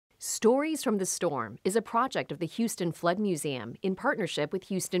Stories from the Storm is a project of the Houston Flood Museum in partnership with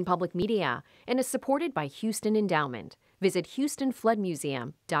Houston Public Media and is supported by Houston Endowment. Visit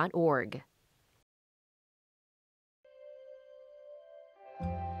houstonfloodmuseum.org.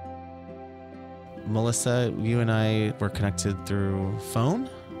 Melissa, you and I were connected through phone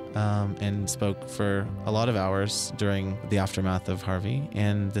and spoke for a lot of hours during the aftermath of Harvey.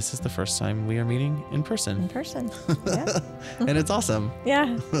 And this is the first time we are meeting in person. In person, yeah. And it's awesome.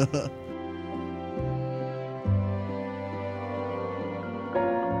 Yeah.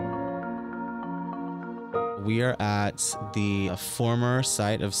 We are at the former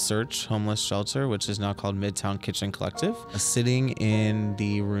site of Search Homeless Shelter, which is now called Midtown Kitchen Collective, sitting in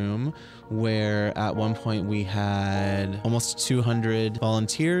the room where at one point we had almost 200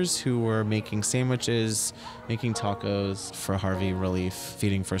 volunteers who were making sandwiches, making tacos for Harvey relief,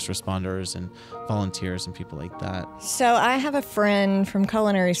 feeding first responders and volunteers and people like that. So I have a friend from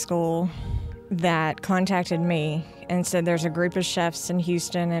culinary school that contacted me and said there's a group of chefs in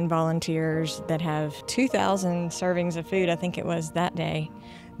Houston and volunteers that have 2,000 servings of food, I think it was that day,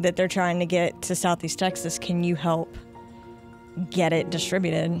 that they're trying to get to Southeast Texas. Can you help get it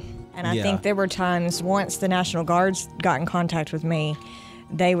distributed? And I think there were times once the National Guards got in contact with me,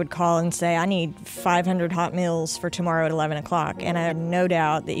 they would call and say, I need 500 hot meals for tomorrow at 11 o'clock. And I had no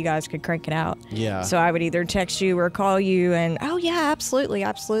doubt that you guys could crank it out. Yeah. So I would either text you or call you and, oh, yeah, absolutely,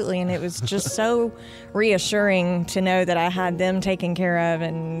 absolutely. And it was just so reassuring to know that I had them taken care of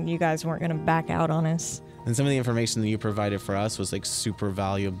and you guys weren't going to back out on us. And some of the information that you provided for us was like super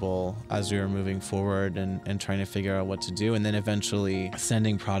valuable as we were moving forward and trying to figure out what to do. And then eventually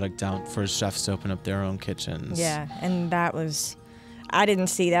sending product out for chefs to open up their own kitchens. Yeah, and that was... I didn't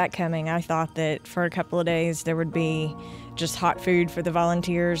see that coming. I thought that for a couple of days there would be just hot food for the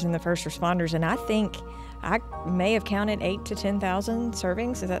volunteers and the first responders, and I think I may have counted 8,000 to 10,000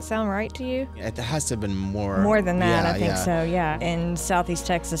 servings. Does that sound right to you? It has to have been more. More than that, I think so, yeah. In Southeast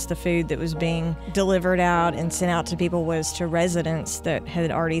Texas, the food that was being delivered out and sent out to people was to residents that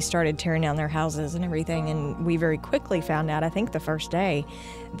had already started tearing down their houses and everything, and we very quickly found out, I think the first day,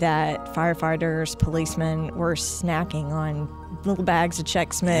 that firefighters, policemen were snacking on little bags of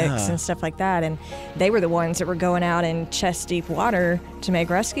Chex Mix and stuff like that, and they were the ones that were going out in chest-deep water to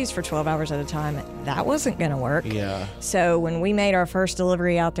make rescues for 12 hours at a time. That wasn't going to work. Yeah. So when we made our first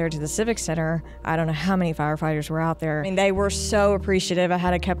delivery out there to the Civic Center, I don't know how many firefighters were out there. I mean, they were so appreciative. I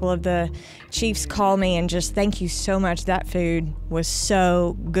had a couple of the chiefs call me and just thank you so much. That food was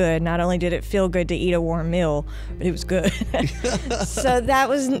so good. Not only did it feel good to eat a warm meal, but it was good. So that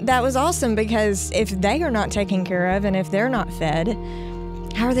was awesome, because if they are not taken care of and if they're not fed,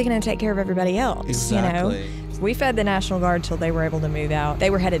 how are they going to take care of everybody else? Exactly. You know? We fed the National Guard till they were able to move out.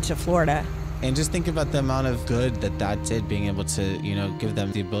 They were headed to Florida. And just think about the amount of good that did, being able to, give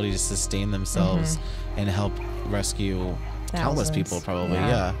them the ability to sustain themselves and help rescue countless people probably.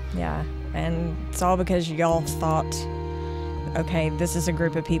 Yeah. And it's all because y'all thought, okay, this is a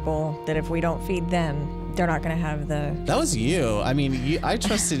group of people that if we don't feed them, they're not going to have the... That was you. I mean, I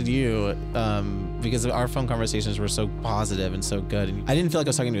trusted you because our phone conversations were so positive and so good. And I didn't feel like I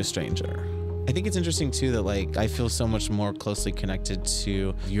was talking to a stranger. I think it's interesting, too, that I feel so much more closely connected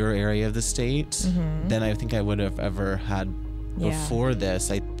to your area of the state than I think I would have ever had before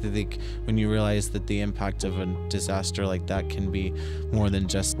this. I think when you realize that the impact of a disaster like that can be more than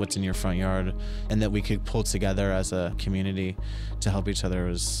just what's in your front yard, and that we could pull together as a community to help each other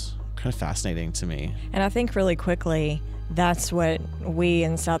was kind of fascinating to me. And I think really quickly, that's what we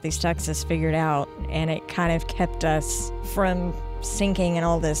in Southeast Texas figured out, and it kind of kept us from sinking in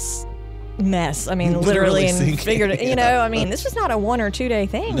all this mess. I mean, literally and figured it, I mean, this was not a 1 or 2 day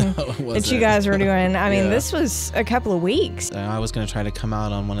thing that you guys were doing. I mean, this was a couple of weeks. I was going to try to come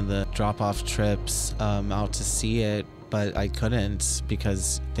out on one of the drop-off trips out to see it, but I couldn't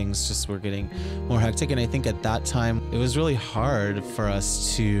because things just were getting more hectic. And I think at that time, it was really hard for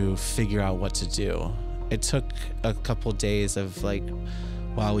us to figure out what to do. It took a couple days of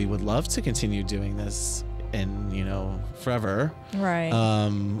wow, we would love to continue doing this and forever. Right.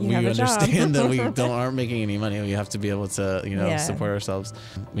 We understand that we aren't making any money. We have to be able to support ourselves.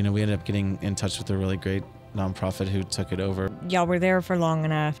 We ended up getting in touch with a really great nonprofit who took it over. Y'all were there for long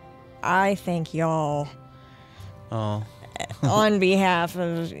enough. I thank y'all on behalf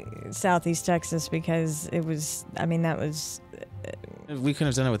of Southeast Texas, because it was, that was... We couldn't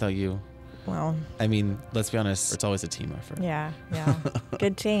have done it without you. Well, I mean, let's be honest, it's always a team effort. yeah.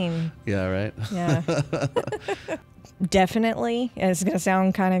 Good team. Yeah, right? Yeah. Definitely. It's going to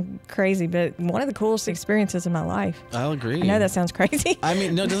sound kind of crazy, but one of the coolest experiences of my life. I'll agree. I know that sounds crazy. I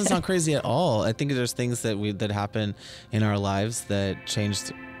mean, no, it doesn't sound crazy at all. I think there's things that happen in our lives that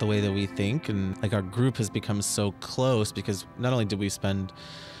changed the way that we think. And like our group has become so close because not only did we spend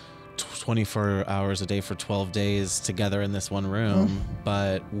 24 hours a day for 12 days together in this one room,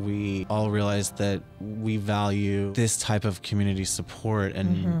 but we all realized that we value this type of community support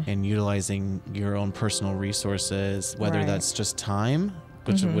and utilizing your own personal resources, whether that's just time,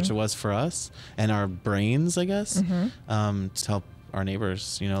 which it was for us, and our brains, I guess, to help our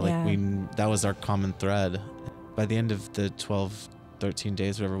neighbors. You know, like that was our common thread. By the end of the 13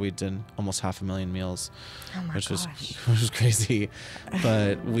 days, whatever, we did almost 500,000 meals, which was crazy.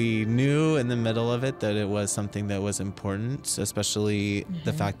 But we knew in the middle of it that it was something that was important, especially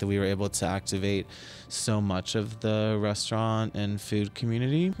the fact that we were able to activate so much of the restaurant and food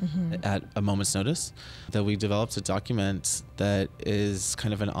community at a moment's notice, that we developed a document that is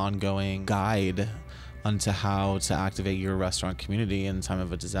kind of an ongoing guide onto how to activate your restaurant community in time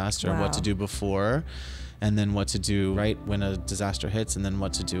of a disaster, what to do before, and then what to do right when a disaster hits, and then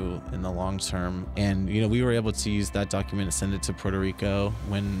what to do in the long term. And, you know, we were able to use that document and send it to Puerto Rico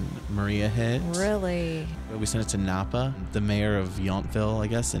when Maria hit. Really? We sent it to Napa. The mayor of Yountville, I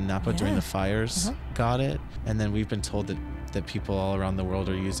guess, in Napa during the fires got it. And then we've been told that people all around the world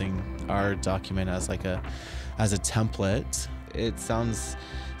are using our document as like as a template. It sounds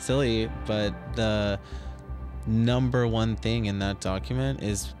silly, but the number one thing in that document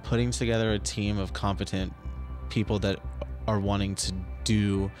is putting together a team of competent people that are wanting to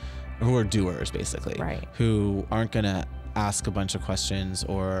do, who are doers basically, who aren't going to ask a bunch of questions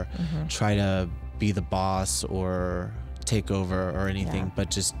or try to be the boss or take over or anything, but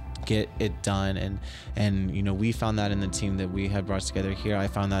just get it done. And you know, we found that in the team that we had brought together here. I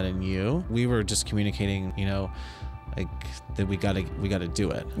found that in you. We were just communicating, you know, like that we gotta do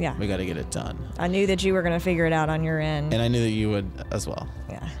it. Yeah. We gotta get it done. I knew that you were gonna figure it out on your end. And I knew that you would as well.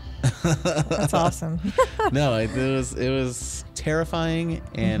 Yeah. That's awesome. No, it was terrifying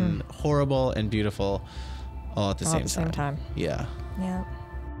and horrible and beautiful all at the same time. Yeah. Yeah.